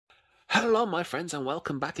Hello my friends and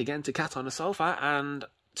welcome back again to Cat on the Sofa, and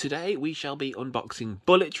today we shall be unboxing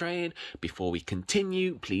Bullet Train. Before we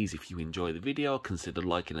continue, please, if you enjoy the video, consider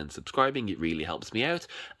liking and subscribing. It really helps me out.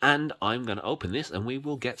 And I'm going to open this and we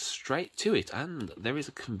will get straight to it. And there is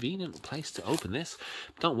a convenient place to open this.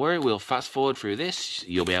 Don't worry, we'll fast forward through this.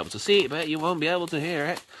 You'll be able to see it, but you won't be able to hear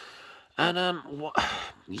it. And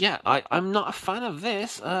yeah, I'm not a fan of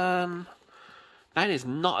this. That is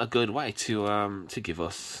not a good way to give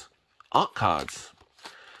us art cards.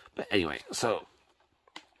 But anyway, so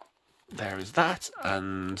there is that,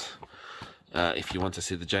 and if you want to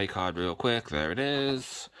see the J card real quick, there it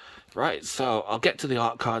is. Right, so I'll get to the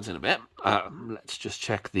art cards in a bit. Let's just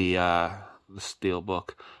check the Steelbook.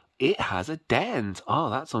 It has a dent. Oh,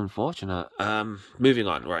 that's unfortunate. Moving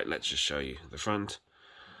on. Right, let's just show you the front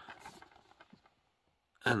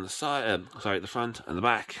and the side. Sorry, the front and the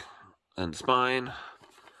back and the spine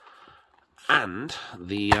and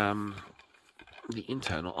the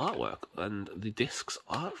internal artwork. And the discs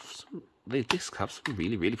have some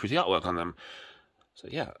really pretty artwork on them. So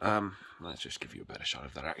yeah, let's just give you a better shot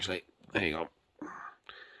of that actually. There you go.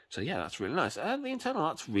 So yeah, that's really nice. And the internal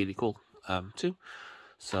art's really cool too.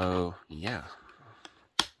 So yeah.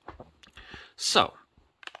 So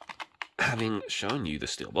having shown you the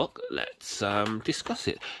Steelbook, let's discuss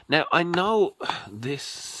it. Now I know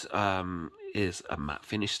this is a matte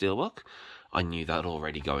finish Steelbook. I knew that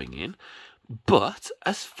already going in. But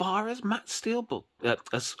as far as matte Steelbook,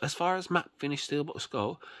 as far as matte finish Steelbooks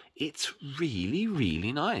go, it's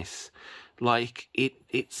really nice. Like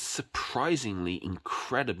it's surprisingly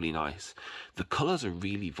incredibly nice. The colours are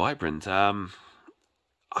really vibrant. I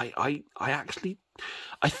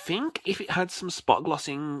think if it had some spot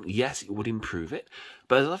glossing, yes, it would improve it.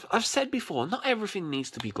 But as I've said before, not everything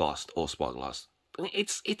needs to be glossed or spot glossed.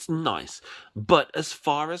 It's nice, but as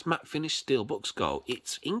far as matte finish Steelbooks go,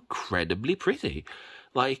 it's incredibly pretty.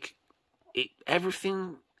 Like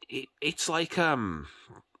it's like I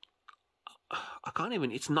can't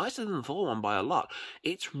even. It's nicer than the Thor one by a lot.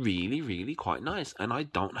 It's really quite nice, and I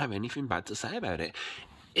don't have anything bad to say about it.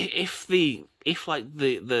 If like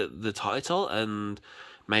the title and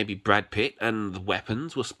maybe Brad Pitt and the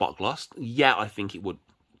weapons were spot glossed, yeah, I think it would.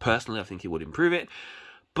 Personally, I think it would improve it,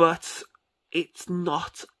 but it's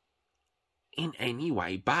not in any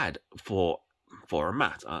way bad for a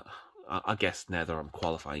matte. I guess now that I'm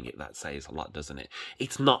qualifying it, that says a lot, doesn't it?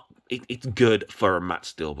 It's not. It's good for a matte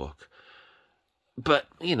Steelbook. But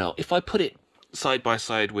you know, if I put it side by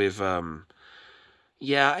side with,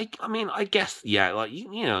 yeah, I mean, I guess, yeah, like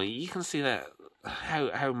you know, you can see that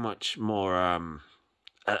how much more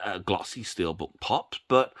a glossy Steelbook pops,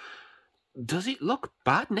 but does it look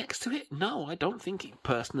bad next to it? No, I don't think it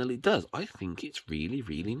personally does. I think it's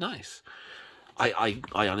really nice. I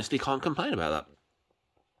honestly can't complain about that.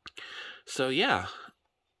 So yeah,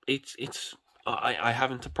 I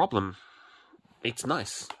haven't a problem. It's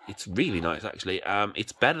nice. It's really nice actually.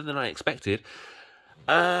 It's better than I expected.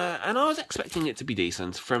 And I was expecting it to be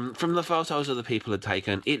decent. From the photos other people had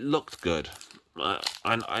taken, it looked good.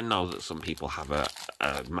 I know that some people have a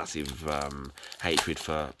massive hatred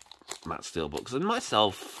for matte Steelbooks, and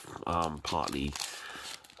myself partly,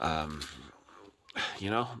 you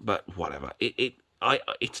know, but whatever.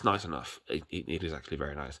 It's nice enough. It is actually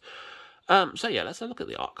very nice. So yeah, let's have a look at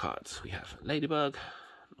the art cards. We have Ladybug,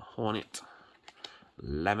 Hornet,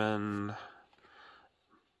 Lemon,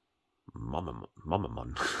 Momamon.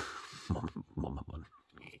 Momamon.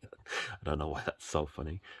 I don't know why that's so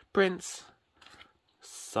funny. Prince,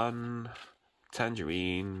 Sun,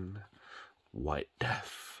 Tangerine, White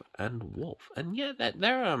Death, and Wolf. And yeah,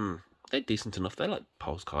 they're decent enough. They're like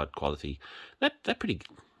postcard quality. They're pretty,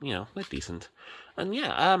 you know, they're decent. And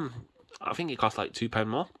yeah, I think it costs like £2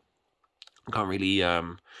 more. I can't really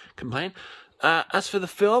complain. As for the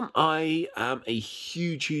film, I am a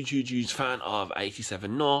huge fan of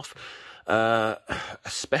 87 North.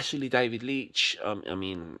 Especially David Leitch. I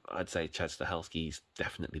mean, I'd say Chad Stahelski's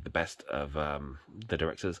definitely the best of the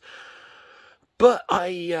directors. But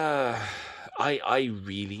I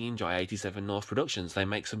really enjoy 87 North Productions. They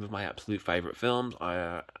make some of my absolute favourite films.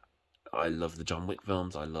 I love the John Wick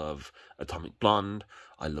films. I love Atomic Blonde.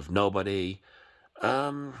 I love Nobody.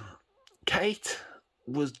 Kate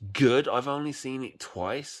was good. I've only seen it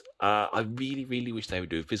twice. I really wish they would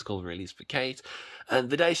do a physical release for Kate. And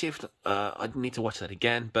The Day Shift, I'd need to watch that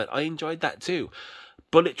again, but I enjoyed that too.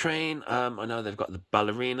 Bullet Train, I know they've got the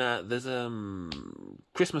ballerina. There's a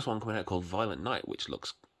Christmas one coming out called Violent Night, which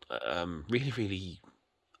looks really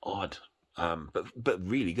odd, but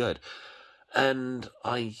really good. And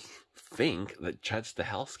I think that Chad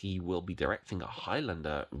Stahelski will be directing a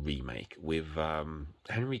Highlander remake with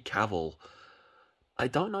Henry Cavill. I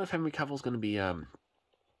don't know if Henry Cavill's going to be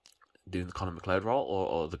doing the Conor McLeod role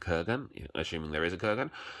or the Kurgan, assuming there is a Kurgan.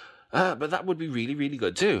 But that would be really, really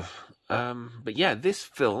good too. But yeah, this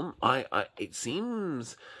film, it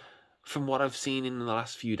seems, from what I've seen in the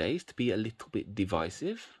last few days, to be a little bit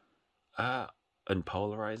divisive and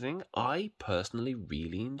polarizing. I personally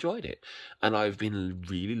really enjoyed it, and I've been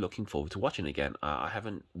really looking forward to watching it again. I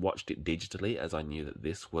haven't watched it digitally, as I knew that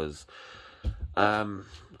this was...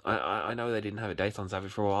 I know they didn't have a date on Zavvi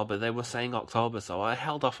for a while, but they were saying October, so I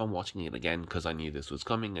held off on watching it again because I knew this was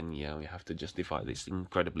coming, and you know, we have to justify this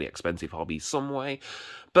incredibly expensive hobby some way.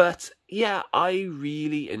 But yeah, I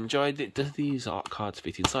really enjoyed it. Do these art cards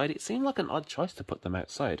fit inside? It seemed like an odd choice to put them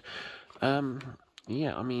outside.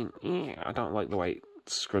 Yeah, I mean, I don't like the way it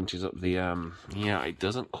scrunches up the, yeah, it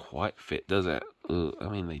doesn't quite fit, does it? I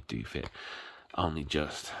mean, they do fit, only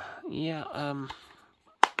just. Yeah,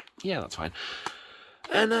 yeah, that's fine.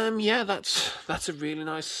 And yeah, that's a really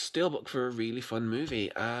nice steelbook for a really fun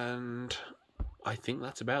movie, and I think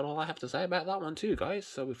that's about all I have to say about that one too, guys.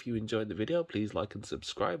 So if you enjoyed the video, please like and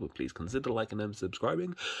subscribe, or please consider liking and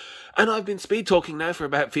subscribing. And I've been speed talking now for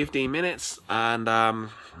about 15 minutes, and I'm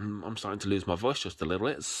starting to lose my voice just a little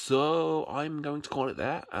bit, so I'm going to call it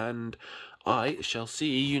there, and I shall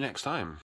see you next time.